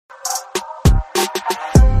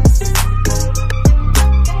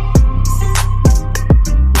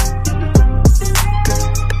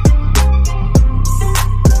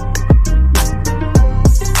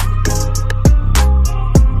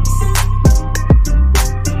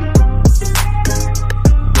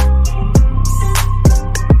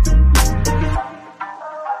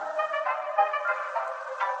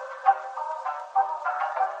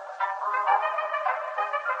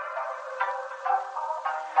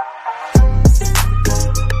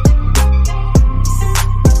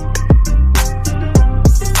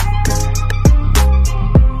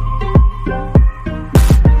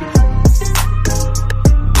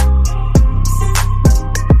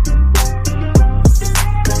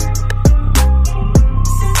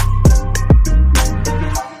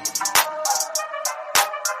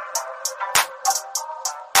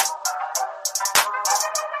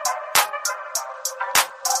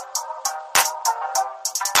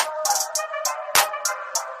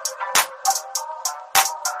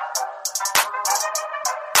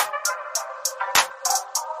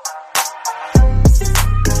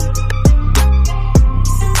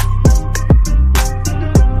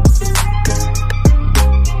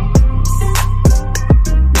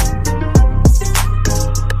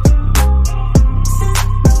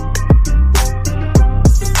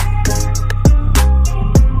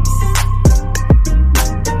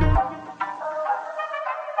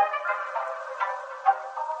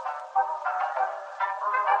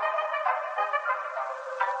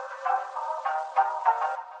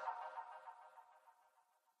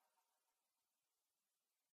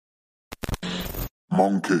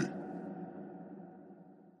Monkey.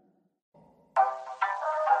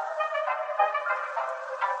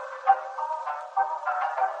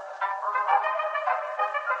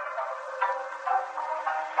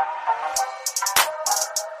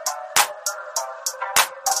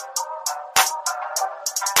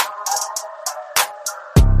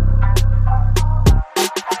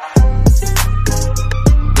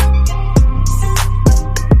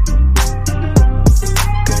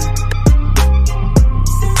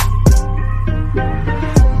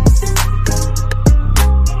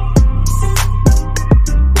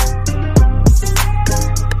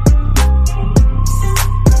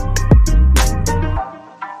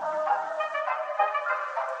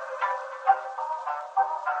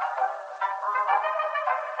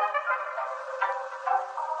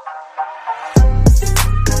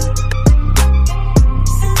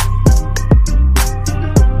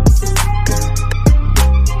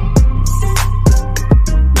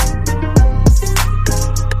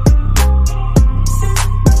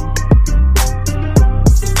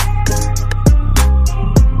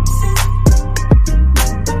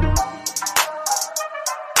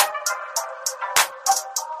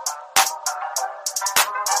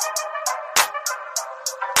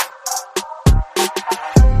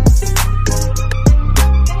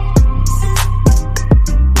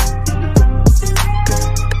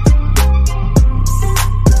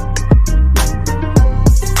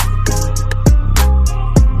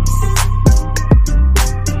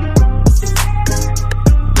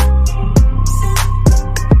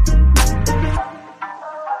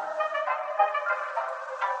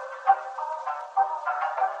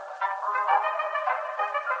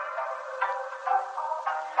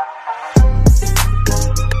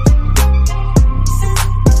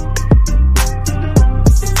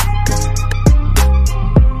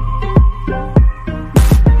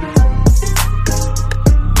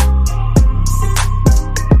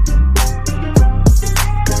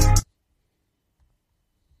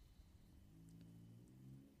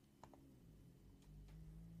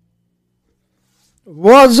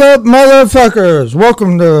 What's up, motherfuckers?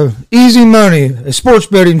 Welcome to Easy Money, a sports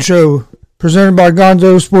betting show presented by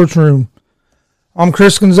Gonzo Sports Room. I'm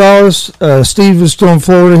Chris Gonzalez. Steve is still in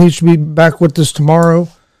Florida. He should be back with us tomorrow.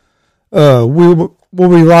 We'll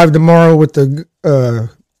be live tomorrow with the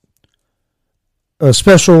a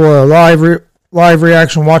special live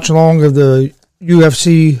reaction watch along of the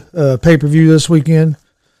UFC pay-per-view this weekend.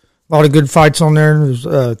 A lot of good fights on there.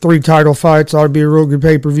 There's 3 title fights. Ought to be a real good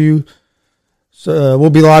pay-per-view. So we'll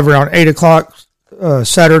be live around 8 o'clock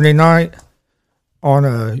Saturday night on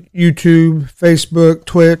YouTube, Facebook,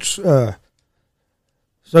 Twitch. So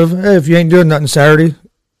if you ain't doing nothing Saturday,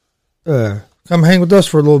 come hang with us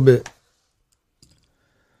for a little bit.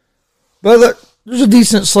 But there's a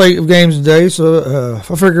decent slate of games today, so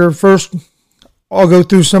I figure first I'll go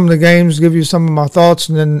through some of the games, give you some of my thoughts,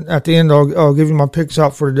 and then at the end I'll give you my picks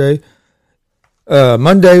out for today.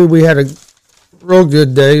 Monday we had a real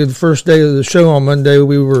good day. The first day of the show on Monday,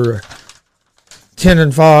 we were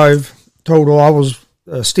 10-5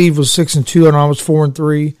 total. Steve was 6-2, and I was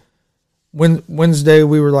 4-3. Wednesday,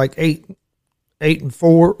 we were like 8-4,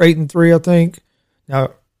 8-3, I think. Now,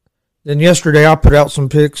 then yesterday, I put out some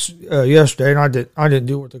picks yesterday, and I didn't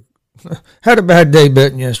do what had a bad day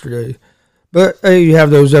betting yesterday. But hey, you have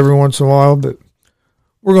those every once in a while. But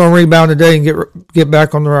we're going to rebound today and get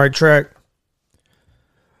back on the right track.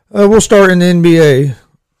 We'll start in the NBA.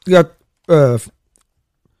 You got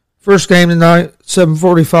first game tonight,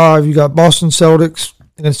 7:45. You got Boston Celtics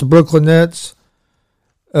against the Brooklyn Nets.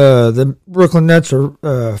 The Brooklyn Nets are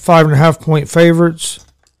 5.5-point favorites.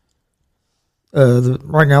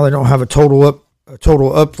 Right now, they don't have a total up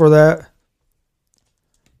for that.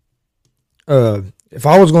 If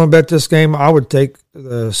I was going to bet this game, I would take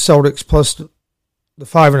the Celtics plus the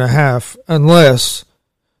 5.5, unless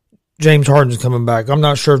James Harden's coming back. I'm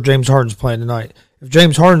not sure if James Harden's playing tonight. If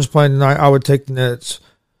James Harden's playing tonight, I would take the Nets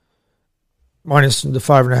minus the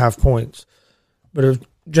 5.5 points. But if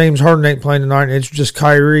James Harden ain't playing tonight and it's just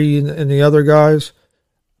Kyrie and the other guys,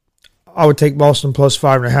 I would take Boston plus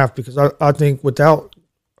 5.5 because I think without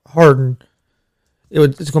Harden,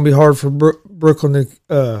 it's going to be hard for Brooklyn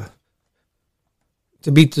to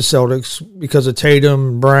beat the Celtics because of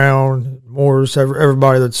Tatum, Brown, Morris,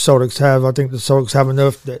 everybody that the Celtics have. I think the Celtics have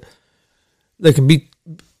enough that they can beat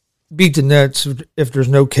the Nets if there's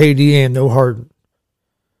no KD and no Harden.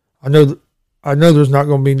 I know there's not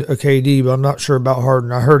going to be a KD, but I'm not sure about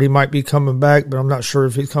Harden. I heard he might be coming back, but I'm not sure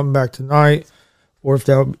if he's coming back tonight or if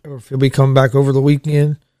he'll be coming back over the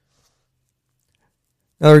weekend.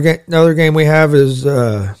 Another game we have is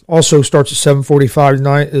also starts at 7:45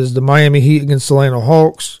 tonight is the Miami Heat against the Atlanta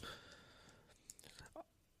Hawks.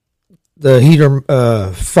 The Heat are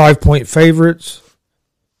 5-point favorites,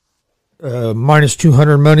 minus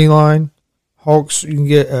 200 money line. Hawks you can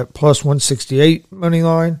get at plus 168 money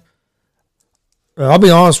line. I'll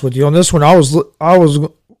be honest with you on this one. I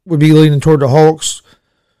would be leaning toward the Hawks,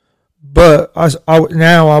 but I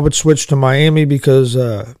would switch to Miami because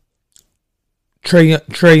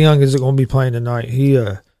Trae Young isn't going to be playing tonight. He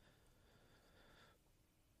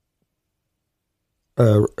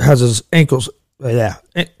has his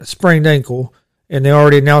sprained ankle, and they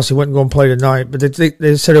already announced he wasn't going to play tonight. But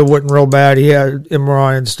they said it wasn't real bad. He had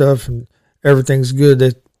MRI and stuff, and everything's good.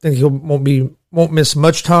 They think he won't miss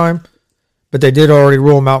much time, but they did already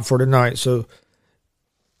rule him out for tonight. So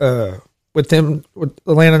with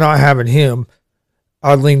Atlanta not having him,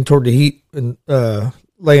 I'd lean toward the Heat and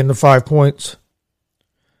laying the 5 points.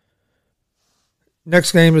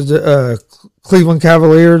 Next game is the Cleveland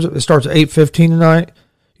Cavaliers. It starts at 8:15 tonight.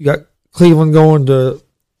 You got Cleveland going to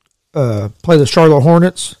play the Charlotte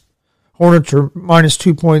Hornets. Hornets are minus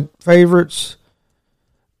 2-point favorites,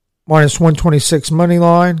 minus 126 money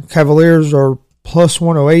line. Cavaliers are plus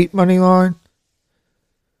 108 money line.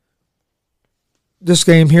 This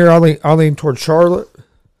game here, I lean towards Charlotte.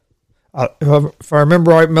 If I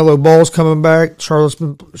remember right, Melo Ball's coming back.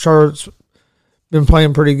 Charlotte's been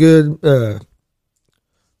playing pretty good.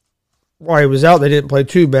 While he was out, they didn't play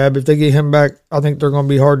too bad. But if they get him back, I think they're going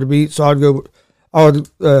to be hard to beat. So I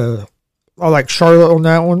like Charlotte on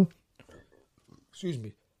that one. Excuse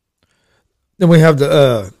me. Then we have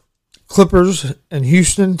the Clippers and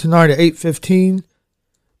Houston tonight at 8:15.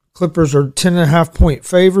 Clippers are 10.5-point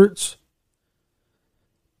favorites.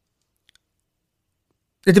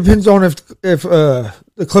 It depends on if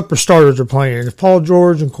the Clipper starters are playing. If Paul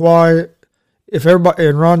George and Kawhi,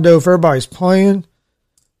 and Rondo, if everybody's playing,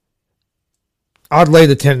 I'd lay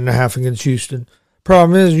the 10.5 against Houston.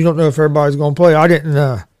 Problem is, you don't know if everybody's going to play. I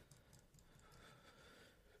didn't.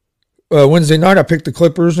 Wednesday night, I picked the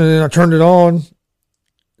Clippers, and then I turned it on.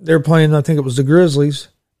 They were playing, I think it was the Grizzlies.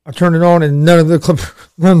 I turned it on, and none of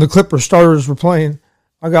the Clipper starters were playing.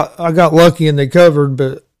 I got lucky, and they covered,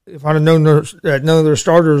 but if I'd have known that none of their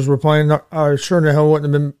starters were playing, I sure the hell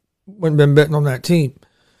wouldn't have been betting on that team.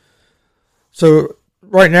 So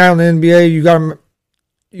right now in the NBA, you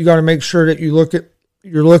got to make sure that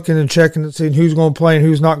you're looking and checking and seeing who's going to play and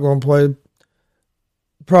who's not going to play.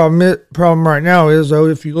 Problem right now is though,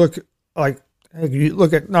 if you look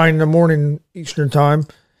at 9 a.m. Eastern time,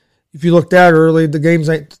 if you look that early, the games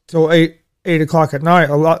ain't till 8 o'clock at night.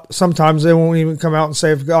 Sometimes they won't even come out and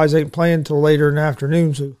say if guys ain't playing till later in the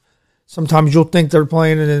afternoon. So sometimes you'll think they're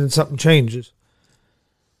playing and then something changes.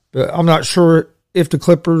 But I'm not sure if the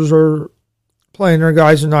Clippers are playing their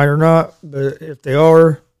guys tonight or not. But if they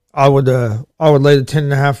are, I would lay the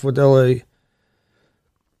 10.5 with LA.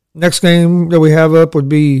 Next game that we have up would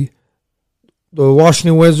be the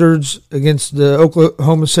Washington Wizards against the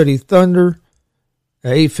Oklahoma City Thunder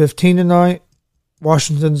at 8:15 tonight.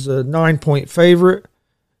 Washington's a 9-point favorite,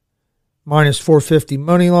 minus 450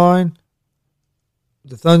 money line.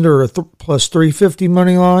 The Thunder are plus 350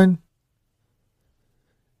 money line.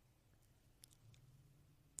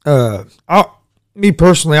 Me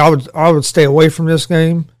personally, I would stay away from this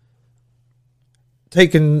game.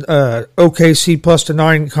 Taking OKC plus the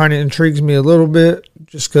 9 kind of intrigues me a little bit,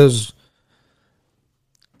 just because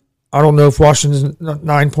I don't know if Washington's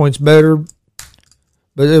 9 points better,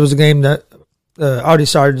 but it was a game that I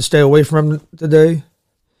decided to stay away from today.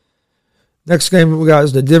 Next game we got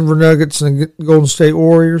is the Denver Nuggets and the Golden State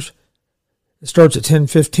Warriors. It starts at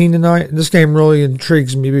 10:15 tonight. And this game really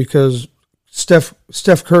intrigues me because Steph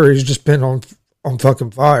Curry's just been on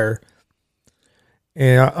fucking fire.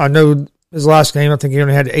 And I know his last game, I think he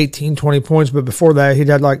only had 18, 20 points, but before that he'd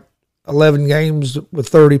had like 11 games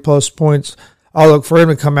with 30-plus points. I look for him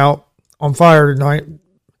to come out on fire tonight.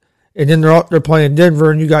 And then they're playing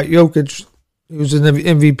Denver, and you got Jokic, who's in the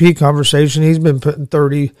MVP conversation. He's been putting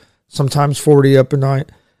 30, sometimes 40 up a night.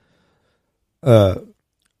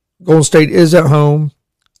 Golden State is at home,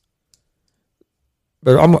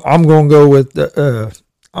 but I'm going to go with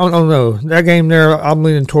I don't know, that game there. I'm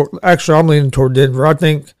leaning toward Denver. I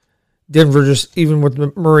think Denver, just even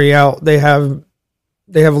with Murray out, they have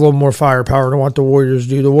a little more firepower than what the Warriors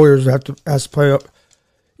do. The Warriors has to play up.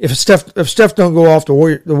 If Steph don't go off, the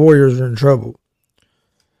Warriors are in trouble.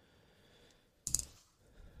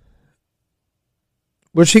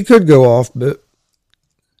 Which he could go off, but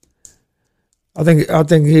I think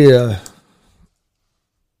he is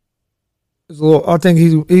a little. I think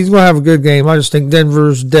he's going to have a good game. I just think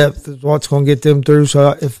Denver's depth is what's going to get them through. So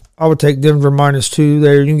if I would take Denver -2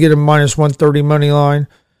 there, you can get a -130 money line.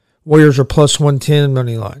 Warriors are +110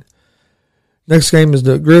 money line. Next game is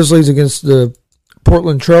the Grizzlies against the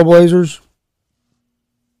Portland Trailblazers.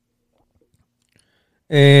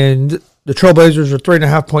 And the Trailblazers are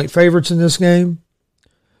 3.5-point favorites in this game.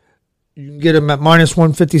 You can get them at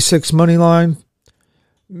 -156 money line.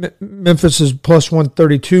 Memphis is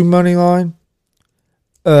 +132 money line.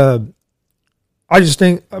 I just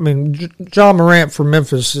think, Ja Morant for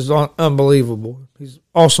Memphis is unbelievable. He's an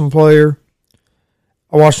awesome player.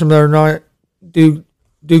 I watched him the other night. Dude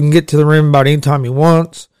can get to the rim about any time he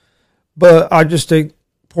wants. But I just think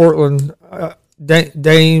Portland,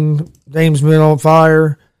 Dame's been on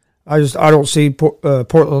fire. I don't see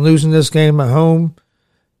Portland losing this game at home.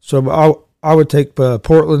 So I would take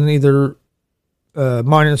Portland either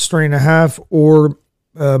 -3.5 or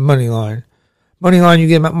money line. Money line, you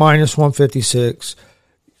get them at -156.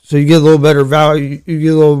 So you get a little better value. You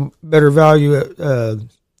get a little better value at the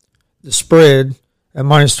spread at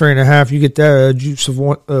 -3.5. You get that juice of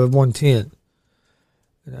 110.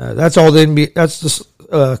 That's all the NBA. That's the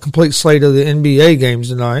complete slate of the NBA games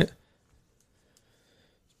tonight.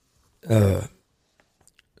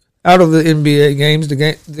 Out of the NBA games,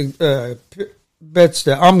 the bets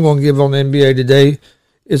that I'm going to give on the NBA today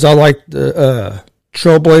is I like the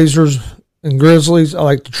Trailblazers and Grizzlies. I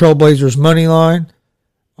like the Trailblazers money line.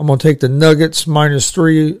 I'm going to take the Nuggets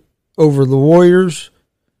 -3 over the Warriors,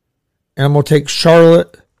 and I'm going to take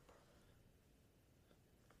Charlotte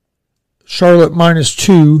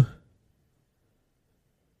 -2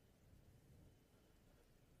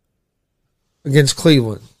 against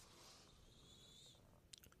Cleveland.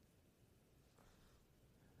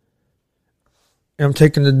 And I'm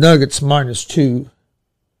taking the Nuggets -2.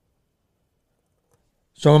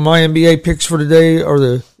 So my NBA picks for today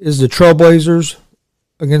is the Trailblazers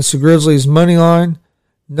against the Grizzlies money line,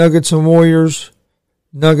 Nuggets and Warriors,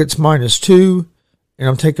 Nuggets -2, and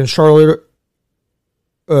I'm taking Charlotte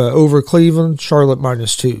over Cleveland, Charlotte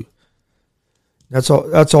 -2. That's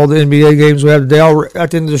all the NBA games we have today.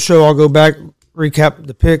 At the end of the show, I'll go back, recap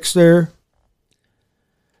the picks there.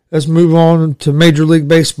 Let's move on to Major League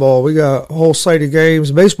Baseball. We got a whole slate of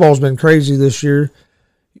games. Baseball's been crazy this year.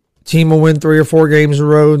 Team will win 3 or 4 games in a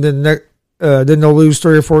row, and then they'll lose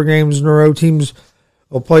 3 or 4 games in a row. Teams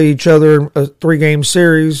will play each other in a 3-game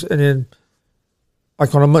series, and then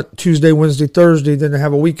like on a Tuesday, Wednesday, Thursday, then they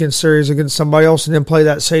have a weekend series against somebody else, and then play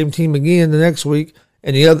that same team again the next week,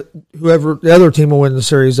 and the other team will win the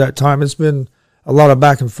series that time. It's been a lot of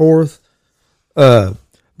back and forth. But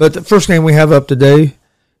the first game we have up today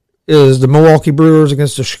is the Milwaukee Brewers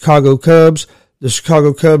against the Chicago Cubs. The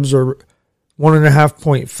Chicago Cubs are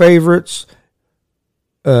 1.5-point favorites,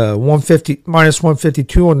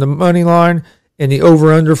 -152 on the money line, and the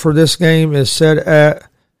over/under for this game is set at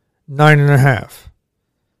 9.5.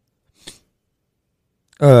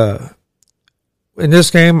 In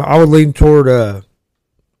this game, I would lean toward the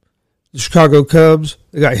Chicago Cubs.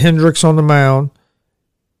 They got Hendricks on the mound.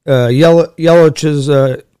 Yelich is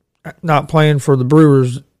not playing for the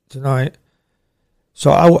Brewers tonight,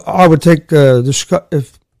 so I would take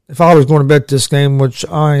if I was going to bet this game, which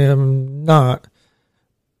I am not.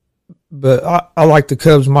 But I like the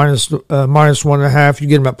Cubs -1.5. You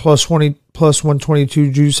get them at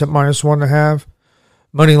 +122 juice at -1.5.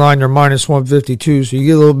 Money line, they're -152, so you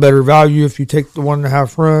get a little better value if you take the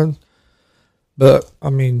 1.5 run. But,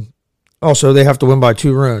 also they have to win by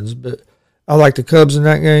 2 runs. But I like the Cubs in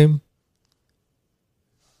that game.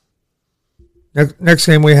 Next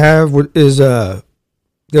game we have is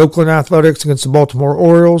the Oakland Athletics against the Baltimore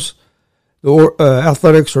Orioles. The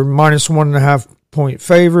Athletics are minus 1.5 point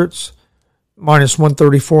favorites, minus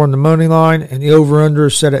 134 on the money line, and the over-under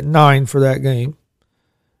is set at 9 for that game.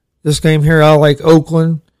 This game here, I like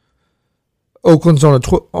Oakland. Oakland's on a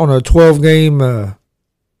 12-game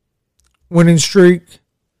winning streak.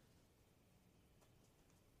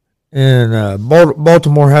 And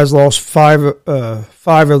Baltimore has lost five of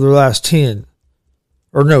their last 10.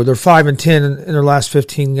 Or no, they're 5-10 in their last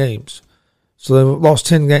 15 games. So they've lost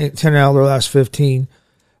 10 out of their last 15.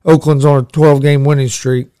 Oakland's on a 12-game winning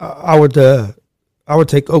streak. I would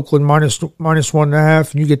take Oakland minus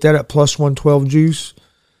 1.5, and you get that at plus 112 juice.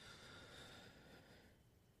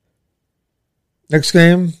 Next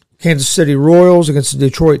game, Kansas City Royals against the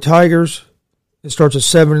Detroit Tigers. It starts at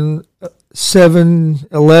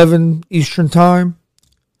 7:11 Eastern Time.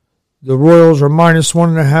 The Royals are minus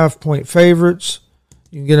 1.5 point favorites.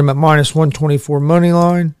 You can get them at minus 124 money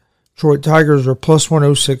line. Detroit Tigers are plus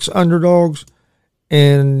 106 underdogs.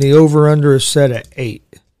 And the over-under is set at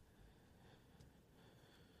 8.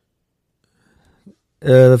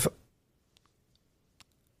 If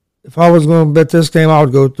I was going to bet this game, I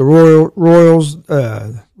would go with the Royals.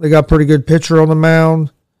 They got a pretty good pitcher on the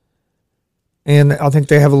mound. And I think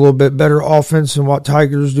they have a little bit better offense than what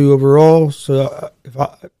Tigers do overall. So if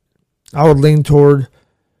I would lean toward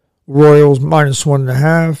Royals minus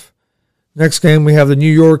 1.5. Next game, we have the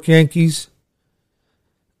New York Yankees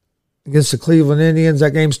against the Cleveland Indians.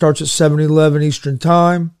 That game starts at 7:11 Eastern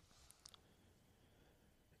Time.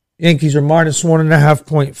 Yankees are minus 1.5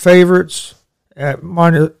 point favorites at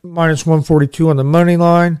minus 142 on the money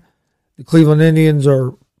line. The Cleveland Indians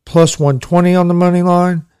are plus 120 on the money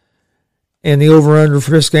line. And the over-under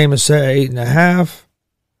for this game is set at 8.5.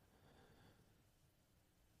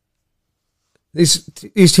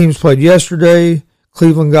 These teams played yesterday.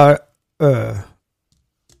 Cleveland got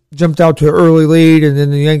jumped out to an early lead, and then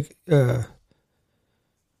the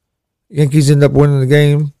Yankees end up winning the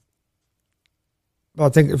game. But I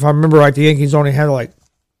think if I remember right, the Yankees only had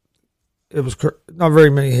it was not very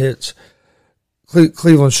many hits.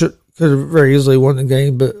 Cleveland could have very easily won the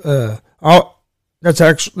game, but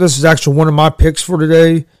this is actually one of my picks for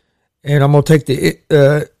today, and I'm gonna take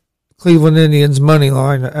the Cleveland Indians money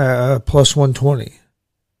line plus 120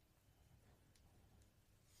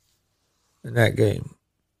 in that game.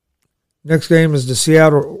 Next game is the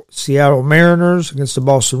Seattle Mariners against the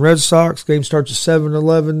Boston Red Sox. Game starts at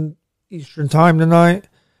 7:11 Eastern Time tonight.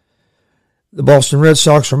 The Boston Red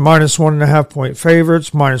Sox are minus 1.5 point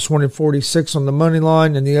favorites, minus 146 on the money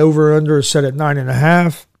line, and the over/under is set at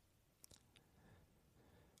 9.5.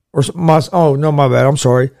 My bad. I'm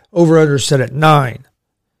sorry. Over/under is set at 9.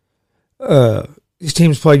 These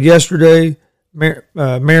teams played yesterday.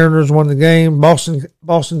 Mariners won the game. Boston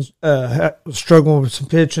was struggling with some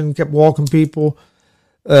pitching, kept walking people.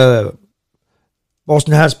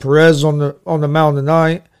 Boston has Perez on the mound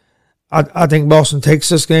tonight. I think Boston takes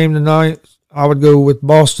this game tonight. I would go with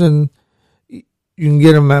Boston. You can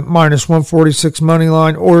get them at minus 146 money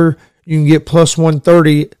line, or you can get plus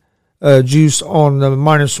 130 juice on the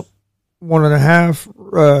minus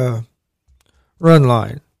 1.5 run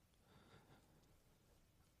line.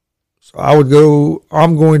 So I'm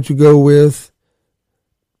going to go with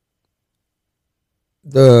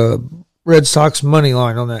the Red Sox money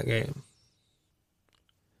line on that game.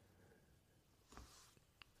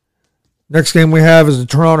 Next game we have is the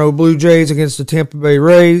Toronto Blue Jays against the Tampa Bay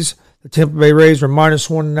Rays. The Tampa Bay Rays are minus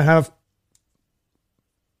 1.5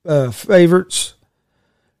 favorites.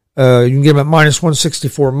 You can get them at minus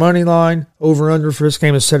 164 money line. Over/under for this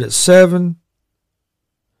game is set at 7.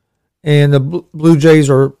 And the Blue Jays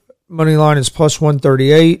money line is plus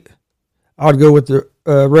 138. I'd go with the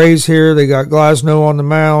Rays here. They got Glasnow on the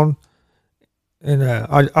mound, and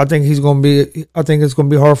I think it's going to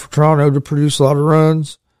be hard for Toronto to produce a lot of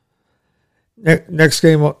runs. Next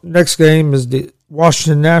game is the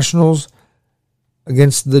Washington Nationals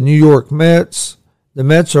against the New York Mets. The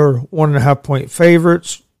Mets are 1.5 point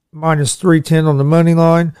favorites, minus 310 on the money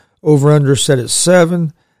line. Over/under set at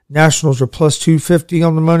 7. Nationals are plus 250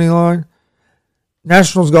 on the money line.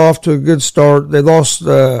 Nationals got off to a good start. They lost.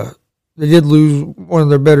 They did lose one of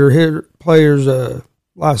their better players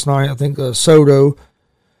last night. I think Soto.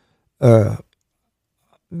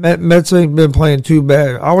 Mets ain't been playing too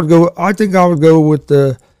bad. I think I would go with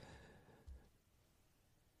the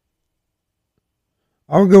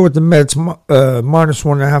Mets minus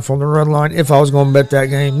 1.5 on the run line if I was going to bet that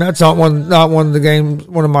game. That's not one of the games,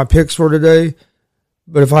 one of my picks for today.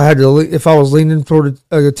 But if I was leaning toward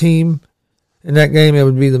a team in that game, it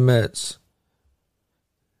would be the Mets.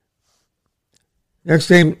 Next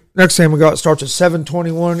game we got starts at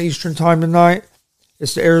 7:21 Eastern time tonight.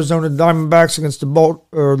 It's the Arizona Diamondbacks against the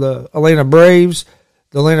Atlanta Braves.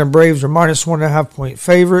 The Atlanta Braves are minus 1.5-point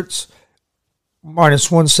favorites. Minus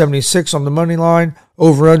 176 on the money line.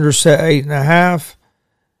 Over under set 8.5.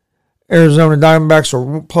 Arizona Diamondbacks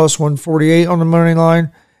are plus 148 on the money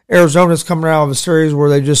line. Arizona's coming out of a series where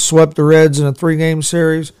they just swept the Reds in a 3-game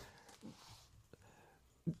series.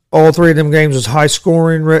 All 3 of them games was high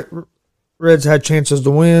scoring. Reds had chances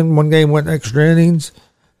to win. 1 game went extra innings.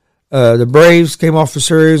 The Braves came off a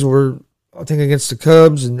series where I think against the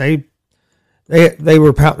Cubs, and they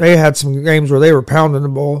had some games where they were pounding the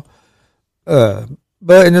ball.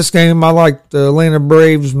 But in this game, I like the Atlanta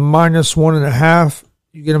Braves minus 1.5.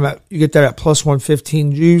 You get that at plus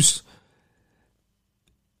 115 juice.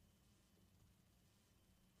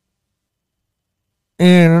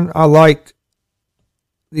 And I like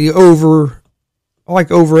over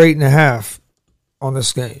 8.5 on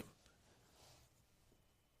this game.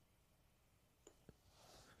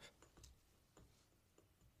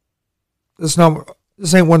 This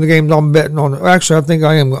ain't one of the games I'm betting on. Actually, I think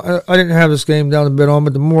I am. I didn't have this game down to bet on,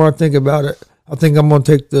 but the more I think about it, I think I'm going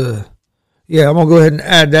to take I'm going to go ahead and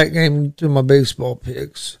add that game to my baseball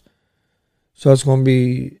picks. So it's going to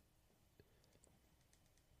be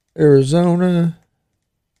Arizona.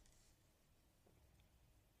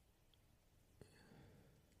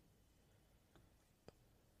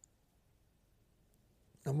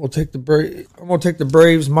 I'm going to take the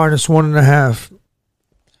Braves minus 1.5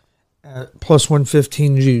 at plus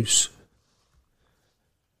 115 juice.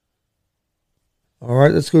 All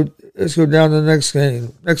right, let's go down to the next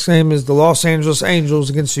game. Next game is the Los Angeles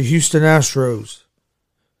Angels against the Houston Astros.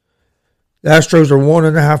 The Astros are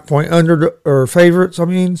 1.5-point favorites.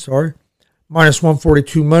 Minus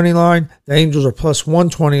 142 money line. The Angels are plus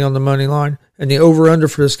 120 on the money line, and the over/under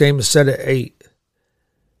for this game is set at 8.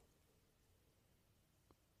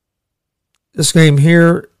 This game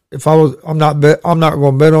here, I'm not going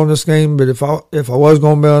to bet on this game, but if I was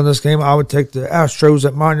going to bet on this game, I would take the Astros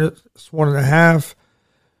at minus 1.5,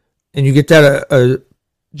 and you get that a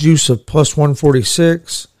juice of plus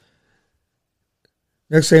 146.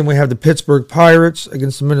 Next game we have the Pittsburgh Pirates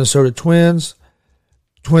against the Minnesota Twins.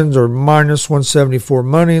 Twins are minus 174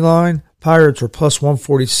 money line. Pirates are plus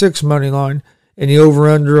 146 money line, and the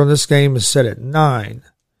over/under on this game is set at 9.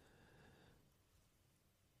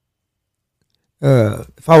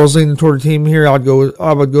 If I was leaning toward a team here, I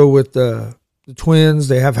would go with the Twins.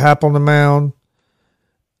 They have Happ on the mound,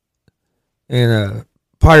 and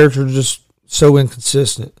Pirates are just so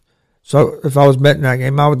inconsistent. So if I was betting that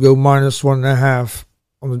game, I would go minus 1.5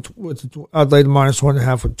 I'd lay the minus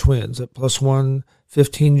 1.5 with Twins at plus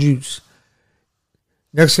 115 juice.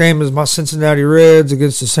 Next game is my Cincinnati Reds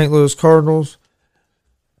against the St. Louis Cardinals.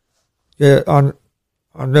 Yeah,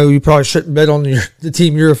 I know you probably shouldn't bet on the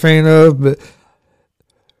team you're a fan of, but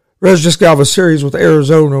Reds just got out of a series with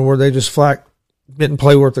Arizona where they just didn't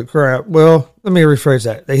play worth the crap. Well, let me rephrase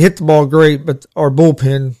that. They hit the ball great, but our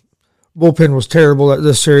bullpen was terrible at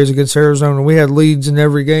this series against Arizona. We had leads in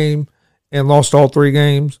every game and lost all 3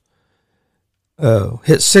 games.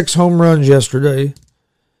 Hit 6 home runs yesterday.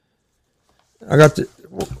 I got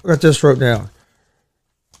this wrote down.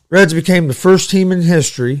 Reds became the first team in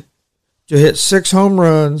history to hit 6 home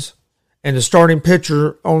runs, and the starting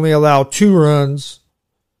pitcher only allowed 2 runs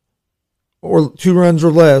or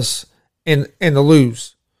less and to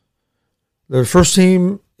lose. They're the first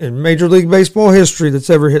team in Major League Baseball history that's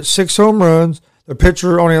ever hit 6 home runs. The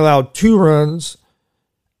pitcher only allowed 2 runs,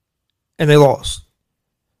 and they lost.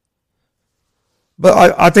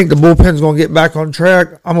 But I think the bullpen's going to get back on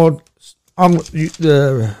track.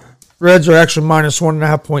 The Reds are actually minus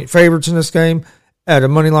 1.5-point favorites in this game at a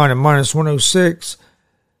money line of minus 106.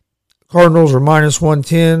 Cardinals are minus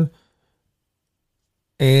 110.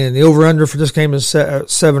 And the over/under for this game is set at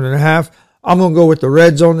 7.5. I'm going to go with the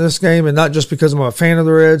Reds on this game, and not just because I'm a fan of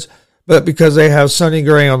the Reds, but because they have Sonny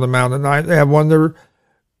Gray on the mound tonight. They have one of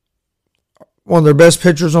their best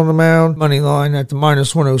pitchers on the mound. Money line at the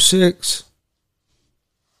minus 106.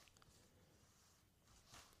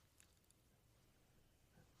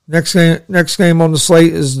 Next game on the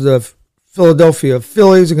slate is the Philadelphia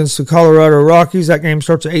Phillies against the Colorado Rockies. That game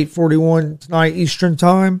starts at 8:41 tonight Eastern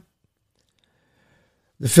time.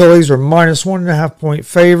 The Phillies are minus 1.5-point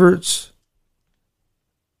favorites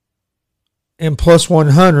and plus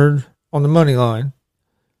 100 on the money line.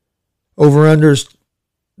 The over/under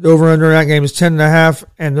in that game is 10.5,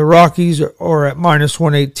 and the Rockies are at minus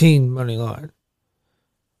 118 money line.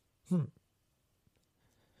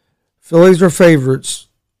 Phillies are favorites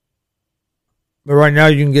But right now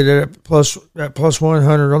you can get it at plus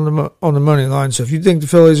 100 on the money line. So if you think the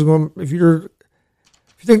Phillies are going, if you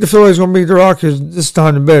think the Phillies are going to beat the Rockies, this is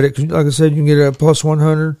time to bet it. 'Cause like I said, you can get it at plus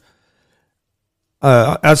 100.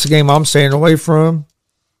 That's the game I'm staying away from.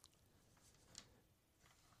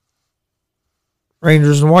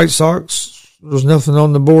 Rangers and White Sox, there's nothing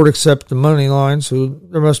on the board except the money line, so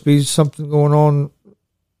there must be something going on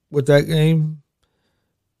with that game.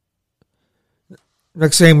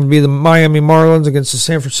 Next game would be the Miami Marlins against the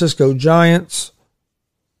San Francisco Giants.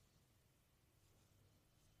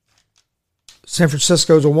 San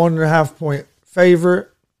Francisco's a 1.5 point favorite.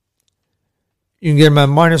 You can get them at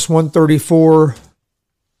minus 134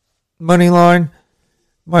 money line.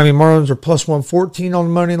 Miami Marlins are plus 114 on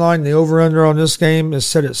the money line. The over-under on this game is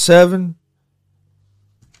set at 7.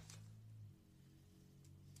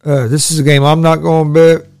 This is a game I'm not going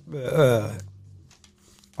to bet.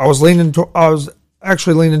 I was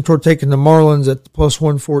actually leaning toward taking the Marlins at the plus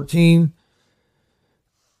 114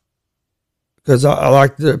 because I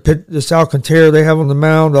like this Alcantara they have on the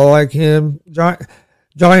mound. I like him.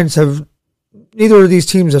 Giants have neither of these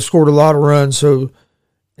teams have scored a lot of runs, so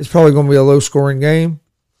it's probably going to be a low-scoring game.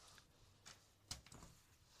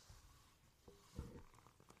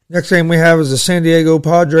 Next game we have is the San Diego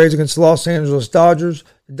Padres against the Los Angeles Dodgers.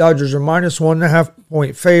 The Dodgers are minus 1.5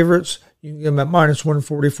 point favorites. You can get them at minus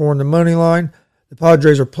 144 on the money line. The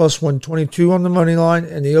Padres are plus 122 on the money line,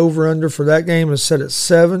 and the over-under for that game is set at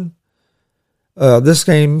 7. This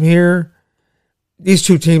game here, these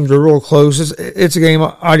two teams are real close. It's a game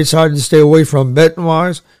I decided to stay away from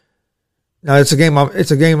betting-wise. Now, it's a game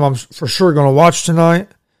I'm for sure going to watch tonight.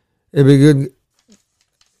 It'll be good.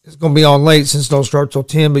 It's going to be on late since it don't start till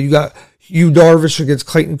 10, but you got Yu Darvish against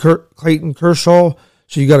Clayton Kershaw.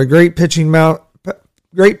 So you got a great pitching matchup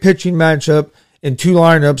in two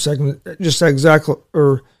lineups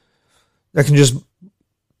that can just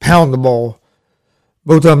pound the ball.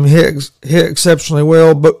 Both of them hit exceptionally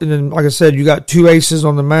well, but and then, like I said, you got two aces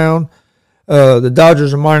on the mound. The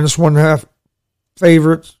Dodgers are minus 1.5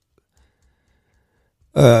 favorites.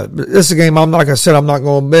 But this is a game I'm not going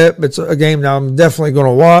to bet, but it's a game that I'm definitely going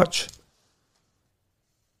to watch.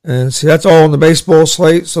 And see, that's all on the baseball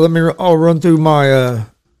slate. So I'll run through my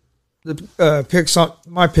picks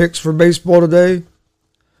for baseball today.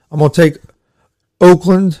 I'm going to take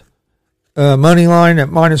Oakland money line at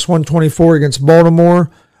minus 124 against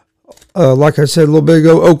Baltimore. Like I said a little bit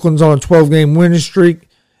ago, Oakland's on a 12-game winning streak,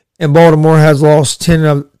 and Baltimore has lost 10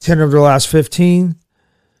 of their last 15.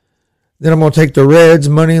 Then I'm going to take the Reds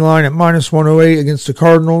money line at minus 108 against the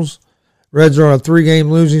Cardinals. Reds are on a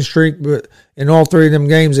 3-game losing streak, but in all 3 of them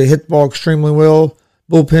games, they hit the ball extremely well.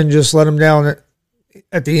 Bullpen just let them down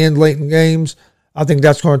at the end late in games. I think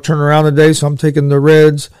that's going to turn around today, so I'm taking the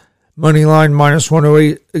Reds money line minus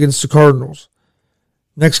 108 against the Cardinals.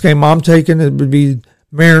 Next game I'm taking, it would be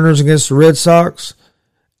Mariners against the Red Sox,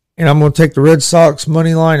 and I'm going to take the Red Sox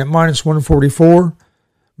money line at minus 144.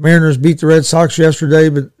 Mariners beat the Red Sox yesterday,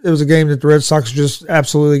 but it was a game that the Red Sox just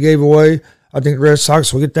absolutely gave away. I think the Red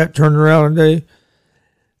Sox will get that turned around today.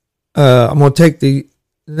 I'm going to take the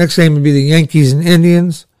next game would be the Yankees and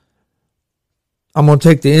Indians. I'm going to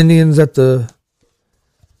take the Indians at that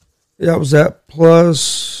was that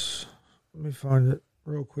plus. Let me find it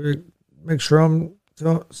real quick. Make sure I'm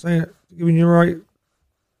giving you right.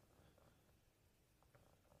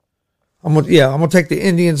 I'm going to take the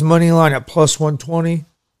Indians money line at plus 120.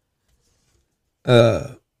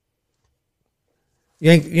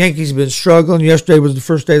 Yankees have been struggling. Yesterday was the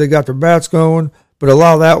first day they got their bats going, but a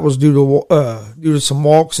lot of that was due to some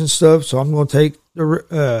walks and stuff. So I'm going to take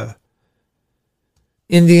the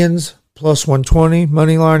Indians plus 120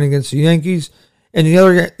 money line against the Yankees. And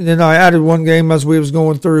then I added one game as we was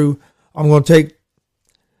going through. I'm going to take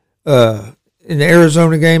in the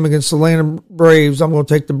Arizona game against the Atlanta Braves. I'm going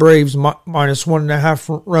to take the Braves minus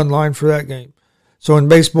 1.5 run line for that game. So in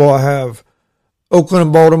baseball, I have Oakland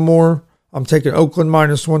and Baltimore. I'm taking Oakland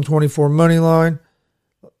minus 124 money line.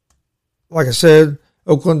 Like I said,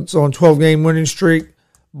 Oakland's on a 12-game winning streak.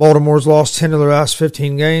 Baltimore's lost 10 of their last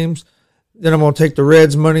 15 games. Then I'm going to take the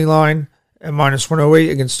Reds money line at minus 108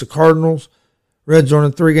 against the Cardinals. Reds are on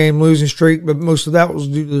a 3-game losing streak, but most of that was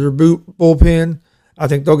due to their bullpen. I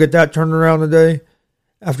think they'll get that turned around today.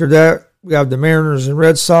 After that, we have the Mariners and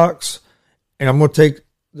Red Sox, and I'm going to take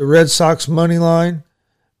the Red Sox money line.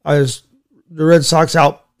 The Red Sox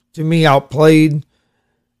outplayed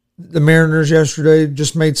the Mariners yesterday.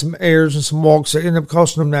 Just made some errors and some walks that ended up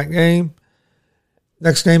costing them that game.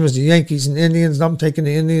 Next game is the Yankees and Indians, and I'm taking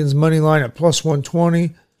the Indians money line at plus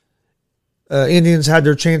 120. Indians had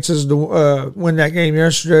their chances to win that game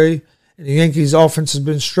yesterday, and the Yankees offense has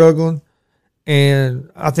been struggling.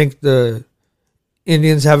 and I think the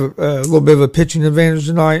Indians have a little bit of a pitching advantage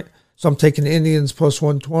tonight, so I'm taking the Indians plus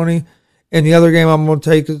 120. And the other game I'm going to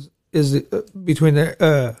take is between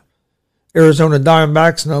the Arizona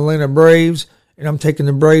Diamondbacks and the Atlanta Braves, and I'm taking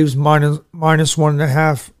the Braves minus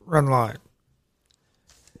 1.5 run line.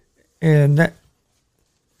 And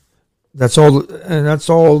that's all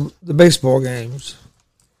the baseball games.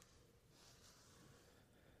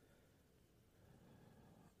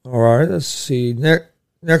 All right, let's see.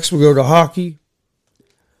 Next we'll go to hockey.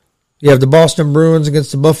 You have the Boston Bruins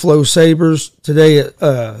against the Buffalo Sabres today at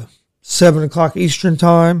 7 o'clock Eastern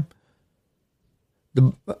Time.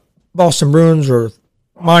 The Boston Bruins are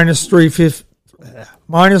minus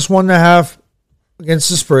 1.5 against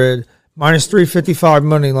the spread, minus 355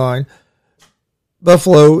 money line.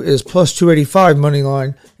 Buffalo is plus 285 money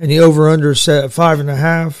line, and the over-under is set at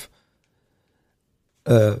 5.5.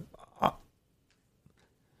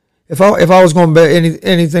 If I was going to bet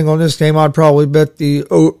anything on this game, I'd probably bet the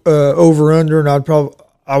over-under, and I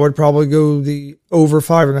would probably go the over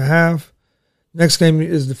 5.5. Next game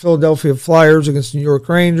is the Philadelphia Flyers against the New York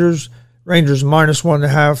Rangers. Rangers minus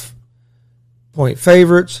 1.5 point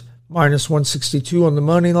favorites, minus 162 on the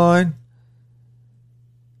money line.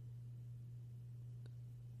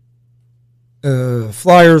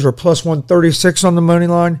 Flyers are plus 136 on the money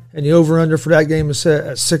line, and the over-under for that game is set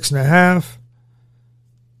at 6.5.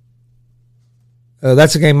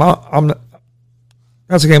 That's a game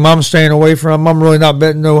I'm staying away from. I'm really not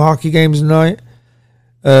betting no hockey games tonight.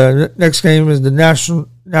 Next game is the Nashville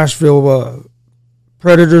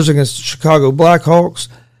Predators against the Chicago Blackhawks.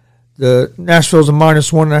 The Nashville's a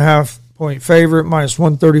minus 1.5 point favorite, minus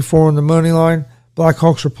 134 on the money line.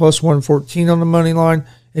 Blackhawks are plus 114 on the money line,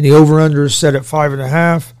 and the over-under is set at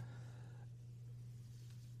 5.5.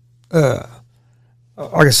 Like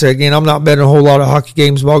I said, again, I'm not betting a whole lot of hockey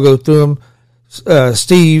games, but I'll go through them.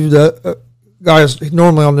 Steve, the guy is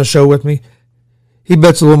normally on the show with me, he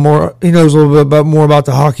bets a little more. He knows a little bit more about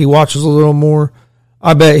the hockey, watches a little more.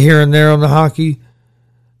 I bet here and there on the hockey,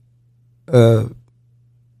 but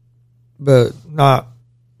not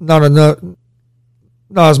enough,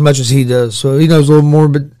 not as much as he does. So he knows a little more.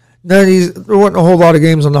 But there wasn't a whole lot of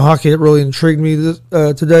games on the hockey that really intrigued me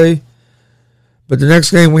today. But the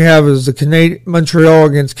next game we have is the Montreal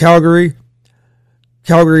against Calgary.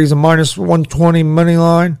 Calgary is a minus 120 money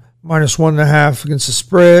line, minus 1.5 against the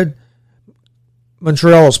spread.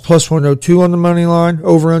 Montreal is plus 102 on the money line.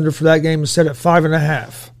 Over-under for that game is set at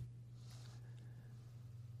 5.5.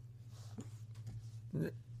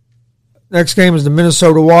 Next game is the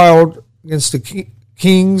Minnesota Wild against the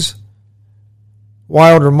Kings.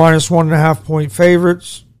 Wild are minus 1.5 point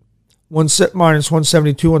favorites. Minus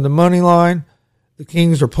 172 on the money line. The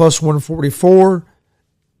Kings are plus 144.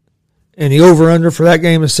 And the over-under for that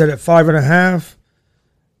game is set at 5.5.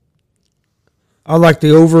 I like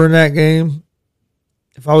the over in that game.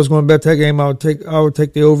 If I was going to bet that game, I would take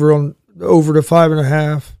the over to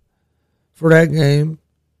 5.5 for that game.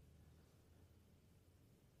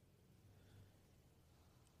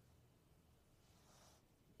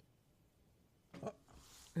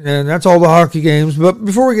 And that's all the hockey games. But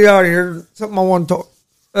before we get out of here, something I want to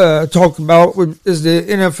talk about is the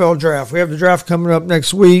NFL draft. We have the draft coming up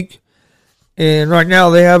next week. And right now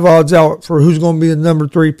they have odds out for who's going to be the number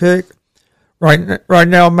 3 pick. Right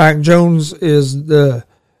now, Mac Jones is the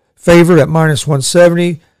favorite at minus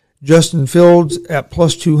 170. Justin Fields at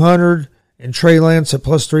plus 200. And Trey Lance at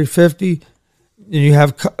plus 350. Then you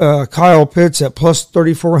have Kyle Pitts at plus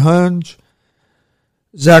 3,400.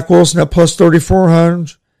 Zach Wilson at plus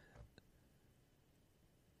 3,400.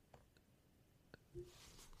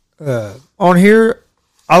 On here,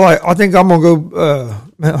 I think I'm gonna go.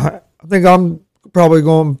 I think I'm probably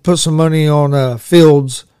going to put some money on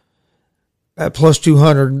Fields at plus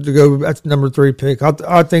 200 to go at the number 3 pick.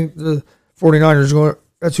 I think the 49ers going.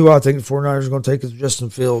 That's who I think the 49ers are going to take is Justin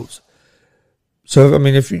Fields. So I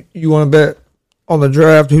mean, if you want to bet on the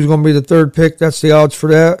draft, who's going to be the 3rd pick? That's the odds for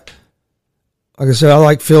that. Like I said, I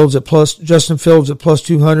like Justin Fields at plus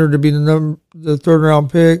 200 to be the 3rd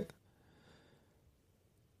round pick.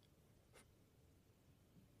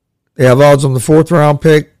 They have odds on the 4th round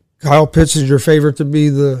pick. Kyle Pitts is your favorite to be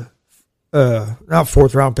the not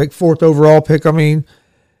 4th round pick, 4th overall pick. I mean,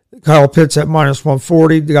 Kyle Pitts at minus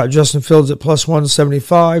 140. They got Justin Fields at plus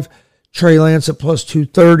 175. Trey Lance at plus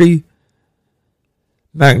 230.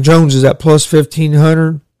 Mac Jones is at plus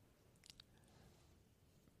 1,500.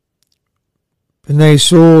 Penei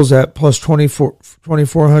Sewell's at plus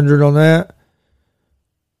 2,400 on that.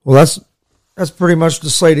 Well, that's pretty much the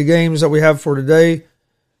slate of games that we have for today.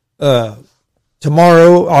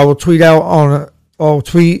 Tomorrow I will tweet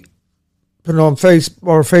put it on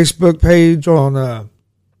our Facebook page, on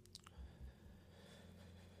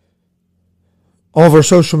all of our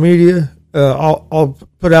social media. I'll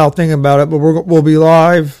put out a thing about it, but we'll be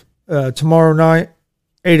live tomorrow night,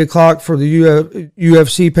 8 o'clock for the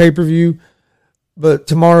UFC pay-per-view. But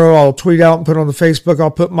tomorrow I'll tweet out and put on the Facebook.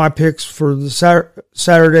 I'll put my picks for the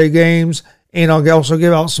Saturday games, and I'll also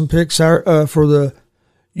give out some picks for the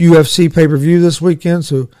UFC pay-per-view this weekend.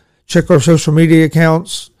 So check our social media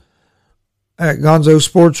accounts at Gonzo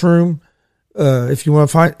Sports Room. If you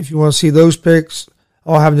want to see those picks,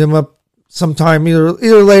 I'll have them up sometime either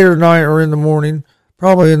later tonight or in the morning.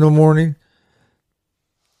 Probably in the morning.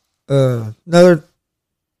 Other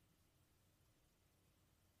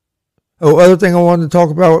thing I wanted to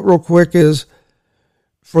talk about real quick is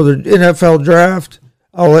for the NFL draft.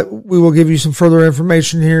 We will give you some further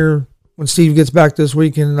information here when Steve gets back this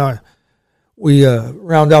weekend and we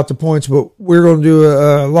round out the points. But we're going to do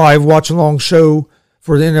a live watch-along show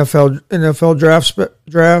for the NFL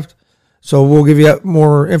draft. So we'll give you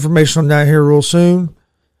more information on that here real soon.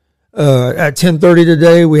 At 10:30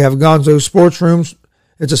 today, we have Gonzo Sports Rooms.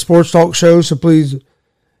 It's a sports talk show, so please, if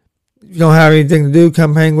you don't have anything to do,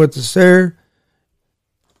 come hang with us there.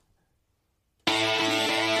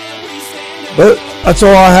 But that's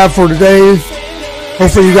all I have for today.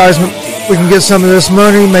 Hopefully we can get some of this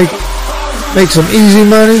money, make some easy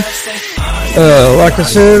money. Like I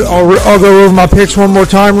said, I'll go over my picks one more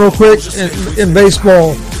time real quick. In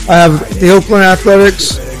baseball, I have the Oakland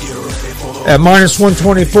Athletics at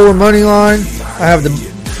 -124 money line. I have the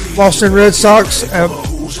Boston Red Sox at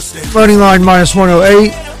money line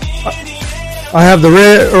 -108. I have the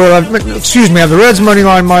Reds money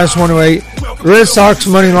line -108. The Red Sox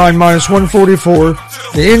money line -144.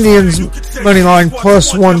 The Indians money line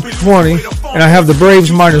 +120. And I have the Braves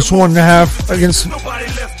 -1.5 against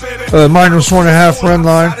 -1.5 run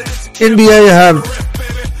line. NBA, I have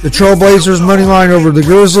the Trailblazers money line over the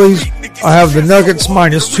Grizzlies. I have the Nuggets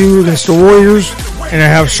 -2 against the Warriors. And I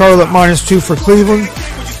have Charlotte -2 for Cleveland.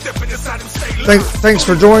 Thanks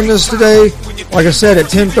for joining us today. Like I said, at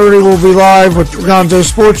 10:30 we'll be live with the Gonzo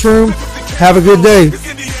Sports Room. Have a good day.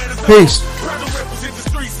 Peace.